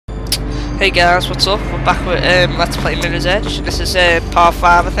Hey guys, what's up? We're back with Let's Play Mirror's Edge. This is part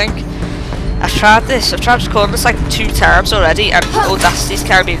 5, I think. I've tried recording this like 2 times already, and Audacity's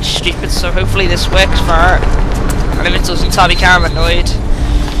kind of being stupid, so hopefully this works for it. And if it doesn't, I'll be kind of annoyed.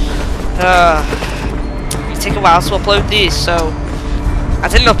 It'll take a while to upload these, so... I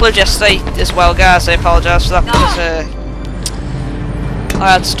didn't upload yesterday as well, guys, I apologise for that, because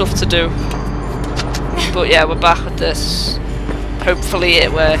I had stuff to do. But yeah, we're back with this. Hopefully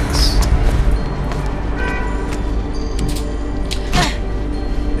it works.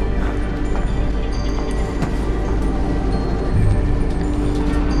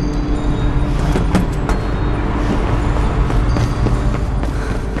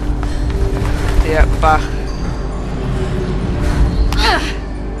 Yeah, we're back.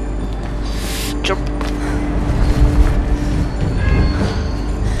 Jump.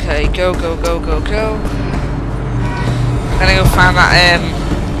 Okay, go. I'm gonna go find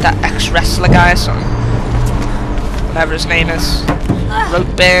that ex-wrestler guy or something. Whatever his name is.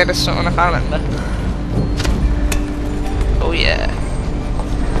 Ropeburn or something, I can't remember. Oh yeah.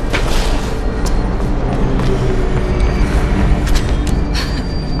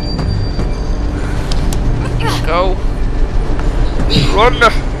 Go. Run!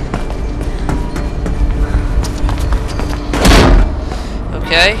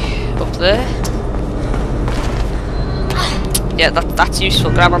 Okay, up there. Yeah, that's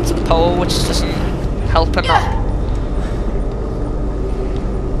useful. Grab onto the pole, which doesn't help enough.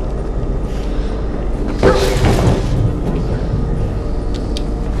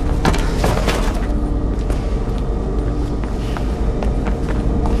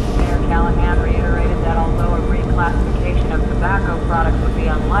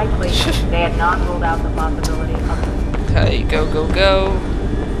 They had not ruled out the possibility of... Okay, go.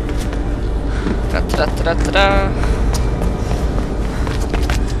 Da.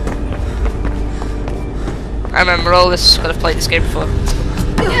 I remember all this, but I've played this game before.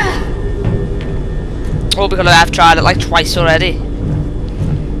 Oh, because I've tried it like twice already.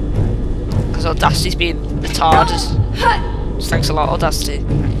 Because Audacity's been retarded. So thanks a lot, Audacity.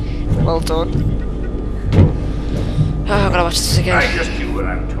 Well done. Oh, I've gotta watch this again. I just do what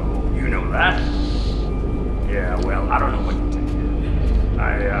I'm told. You know that? Yeah, well, I don't know what you think.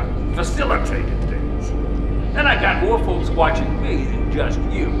 I facilitated things. And I got more folks watching me than just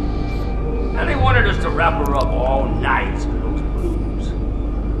you. And they wanted us to wrap her up all night for those blues.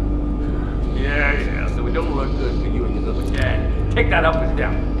 Yeah, so it don't look good for you and your little dad. Take that up and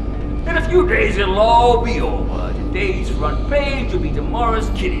down. In a few days, it'll all be over. Today's front page will be tomorrow's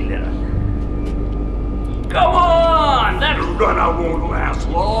kitty litter. Come on! That run-out won't last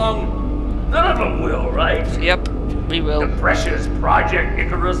long. None of them will, right? Yep, we will. The precious Project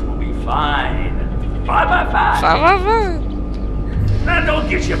ICARUS will be fine. 5 by 5. 5 by 5. Now don't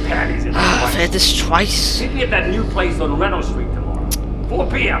get your panties in the I've heard this twice. Meet me at that new place on Reynolds Street tomorrow. 4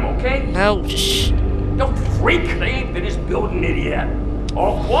 p.m., okay? No, just... Don't freak! They ain't finished building it yet.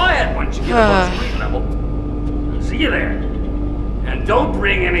 All quiet once you get above street level. See you there. And don't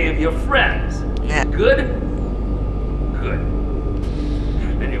bring any of your friends. Yeah. Good? Good.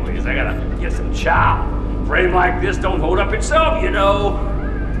 Anyways, I gotta get some chow. Frame like this don't hold up itself, you know.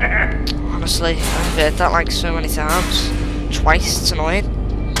 Honestly, I've heard that like so many times. Twice, it's annoying.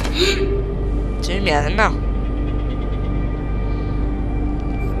 Do me anything now.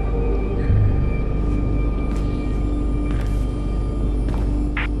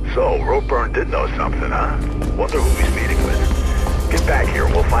 So, Ropeburn did know something, huh? Wonder who he's meeting with. Get back here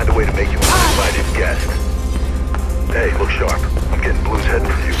and we'll find a way to make you an uninvited guest. Hey, look sharp. I'm getting Blue's heading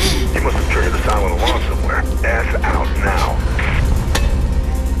for you. He must have triggered the silent alarm somewhere. Ass out now.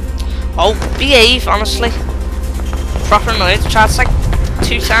 Oh, behave, honestly. Proper annoyed. Tried this like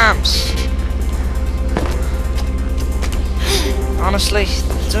 2 times. Honestly,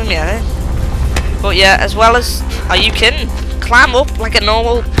 doing me anything. But yeah, as well as... Are you kidding? Climb up like a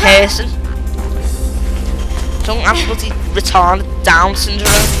normal person. Don't have bloody retarded Down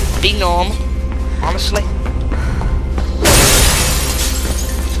syndrome. Be normal. Honestly.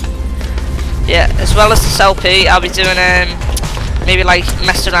 Yeah, as well as this LP, I'll be doing maybe like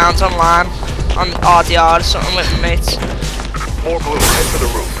mess around online on RDR or something with my mates. More Blue, head for the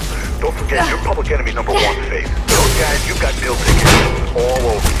roof. Don't forget, you're public enemy number 1, Faith. Those guys, you've got meal tickets all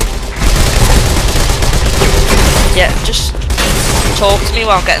over. Yeah, just talk to me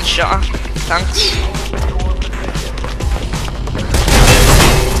while I'm getting shot at. Thanks.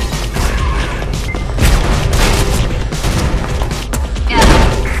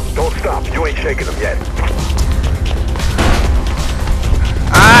 Don't stop, you ain't shaking them yet.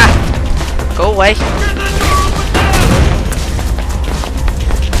 Ah! Go away.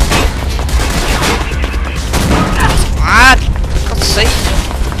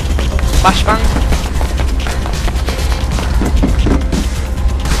 flashbang.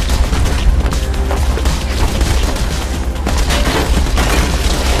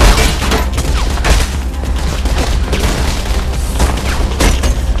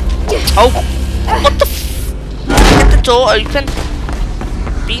 Oh, what the f- Get the door open.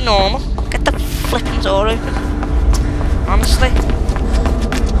 Be normal. Get the flipping door open. Honestly.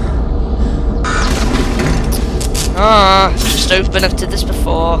 Ah, just open. I've did this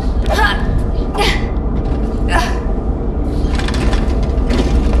before.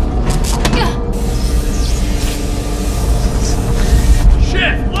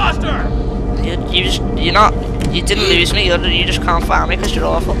 Shit, lost her! You didn't lose me, you just can't find me because you're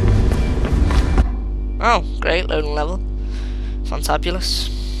awful. Oh, great, loading level. Fantabulous.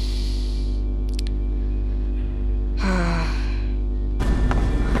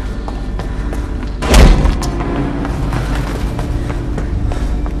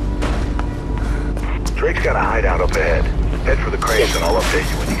 Drake's got a hideout up ahead. Head for the crates and I'll update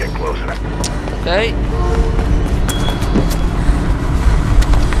you when you get closer. Okay.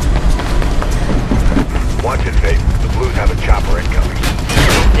 Watch it, Faith. The Blues have a chopper incoming.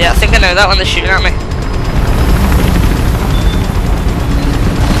 Yeah, I think I know that when they're shooting at me.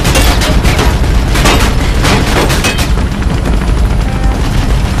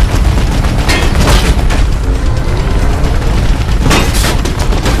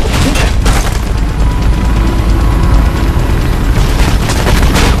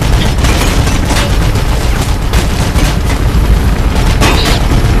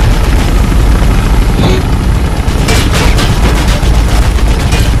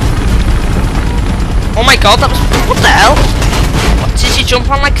 Oh my god, that was... What the hell? What, did you jump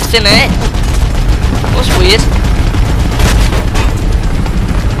on like thin air? That was weird.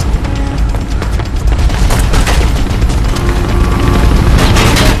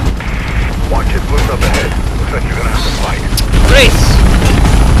 Watch it, Blues up ahead. Looks like you're gonna have to fight. Great.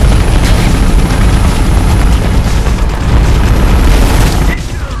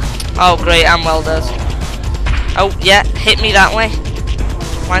 Oh great, I'm well dead. Oh yeah, hit me that way.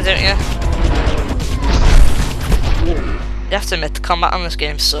 Why don't you? You have to admit, the combat on this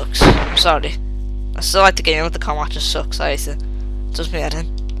game sucks. I'm sorry. I still like the game, but the combat just sucks. I hate it. It does me head in.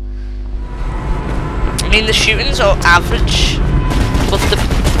 I mean, the shootings are average, but the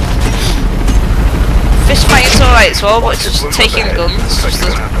fist fighting's alright as well, but it's just taking guns. Looks like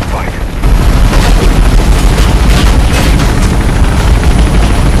you're gonna have to fight.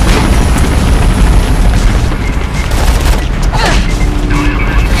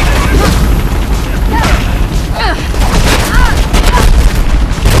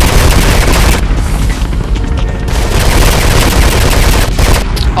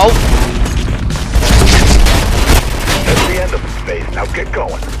 Oh! That's the end of them, Faith. Now get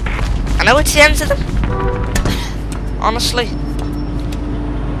going. I know it's the end of them. Honestly.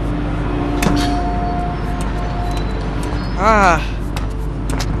 Ah.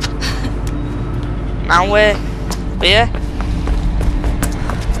 Now we're here.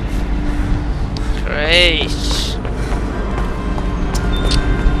 Great.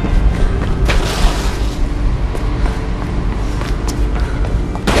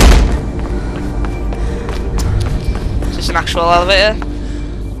 An actual elevator.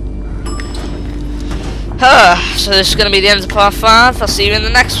 So this is going to be the end of part 5. I'll see you in the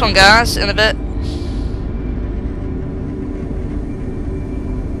next one, guys, in a bit.